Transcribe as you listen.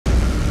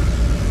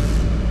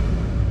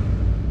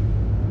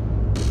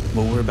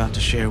What we're about to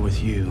share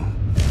with you,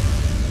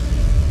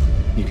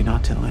 you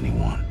cannot tell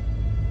anyone.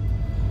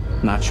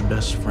 Not your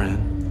best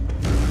friend,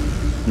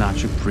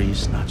 not your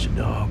priest, not your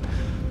dog,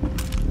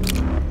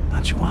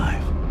 not your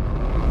wife.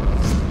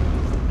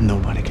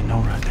 Nobody can know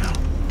right now.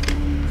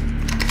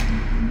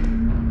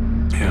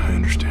 Yeah, I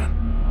understand.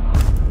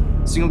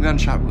 Single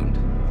gunshot wound,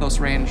 close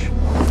range.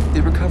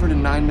 They recovered a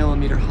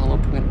 9mm hollow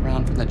point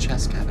round from the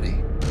chest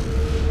cavity.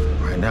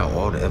 Right now,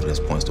 all the evidence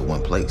points to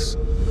one place.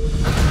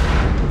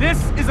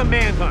 This is a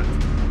manhunt.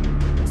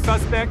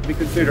 Suspect be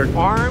considered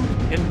armed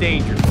and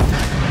dangerous.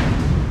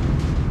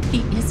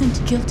 He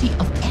isn't guilty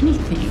of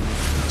anything.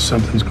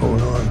 Something's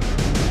going on.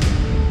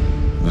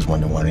 I was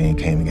wondering why they ain't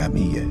came and got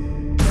me yet.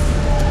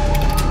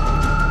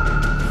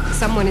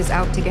 Someone is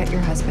out to get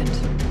your husband.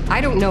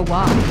 I don't know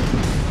why.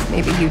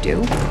 Maybe you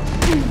do.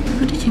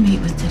 Who did you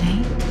meet with today?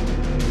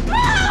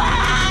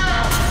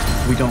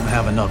 We don't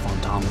have enough on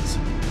Thomas.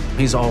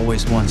 He's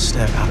always one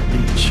step out of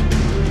reach.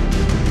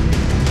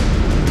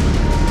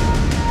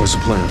 What's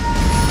the plan?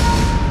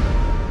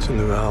 It's in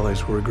the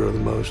valleys where we grow the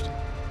most,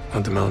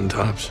 not the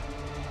mountaintops.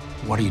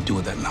 What do you do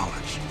with that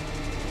knowledge?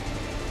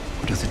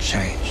 Or does it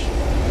change?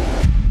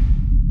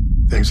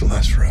 Things will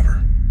last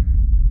forever.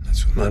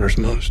 That's what matters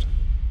most.